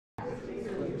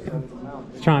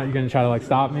You're gonna try to like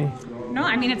stop me? No,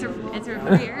 I mean it's a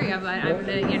free area, but I'm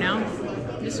gonna, you know,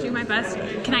 just do my best.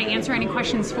 Can I answer any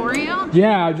questions for you?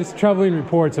 Yeah, just troubling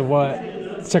reports of what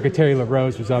Secretary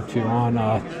LaRose was up to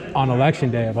on election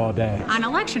day of all days. On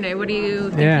election day, what do you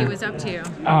think he was up to?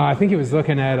 I think he was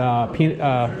looking at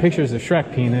pictures of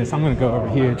Shrek penis. I'm gonna go over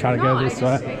here and try to go this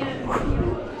way.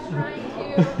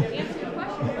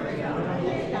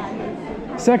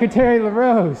 Secretary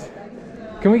LaRose,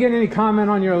 can we get any comment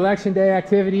on your election day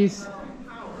activities?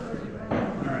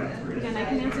 Again, I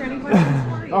can answer any questions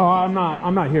for you. Oh, I'm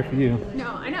not here for you.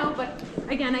 No, I know, but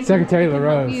again, Secretary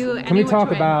LaRose, can we talk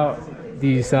about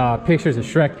these pictures of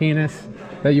Shrek penis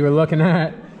that you were looking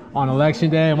at on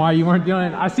election day and why you weren't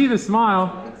doing it? I see the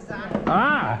smile.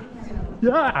 Ah,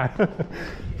 yeah.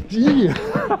 Yeah.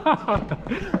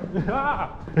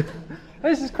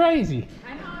 This is crazy.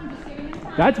 I know, I'm just giving you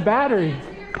time. That's battery.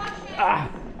 Ah,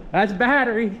 that's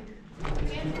battery.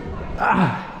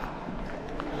 Ah.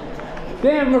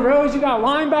 Damn, LaRose, you got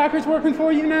linebackers working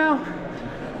for you now?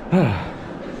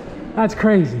 That's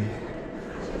crazy.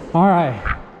 All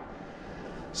right.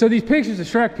 So these pictures of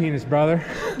Shrek penis, brother.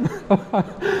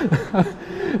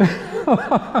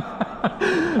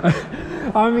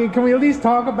 I mean, can we at least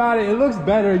talk about it? It looks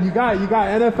better. You got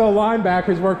NFL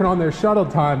linebackers working on their shuttle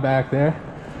time back there.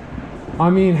 I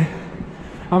mean,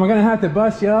 am I gonna have to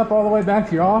bust you up all the way back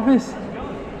to your office?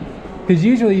 Because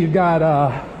usually you've got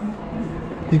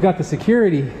the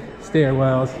security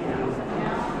stairwells.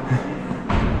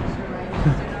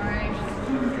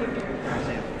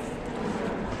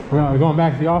 We're going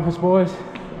back to the office, boys.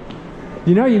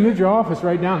 You know, you moved your office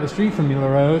right down the street from me,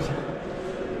 LaRose.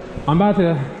 I'm about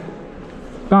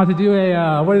to do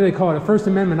a what do they call it? A First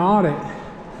Amendment audit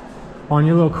on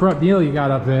your little corrupt deal you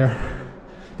got up there.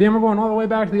 Then we're going all the way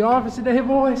back to the office today,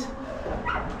 boys.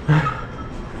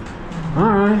 All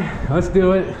right, let's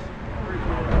do it.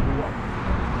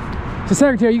 So,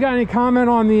 Secretary, you got any comment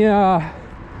on the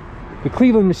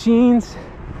Cleveland machines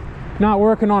not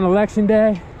working on election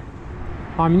day?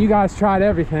 I mean, you guys tried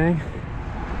everything.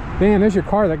 Damn, there's your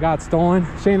car that got stolen.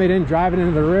 Shame they didn't drive it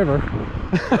into the river.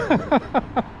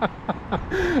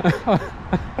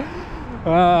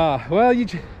 Well, you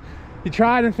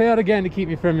tried and failed again to keep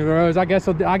me from you, LaRose. I guess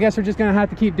we're just gonna have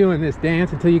to keep doing this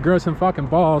dance until you grow some fucking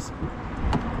balls.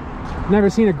 Never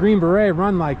seen a Green Beret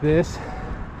run like this,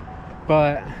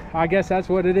 but I guess that's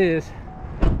what it is.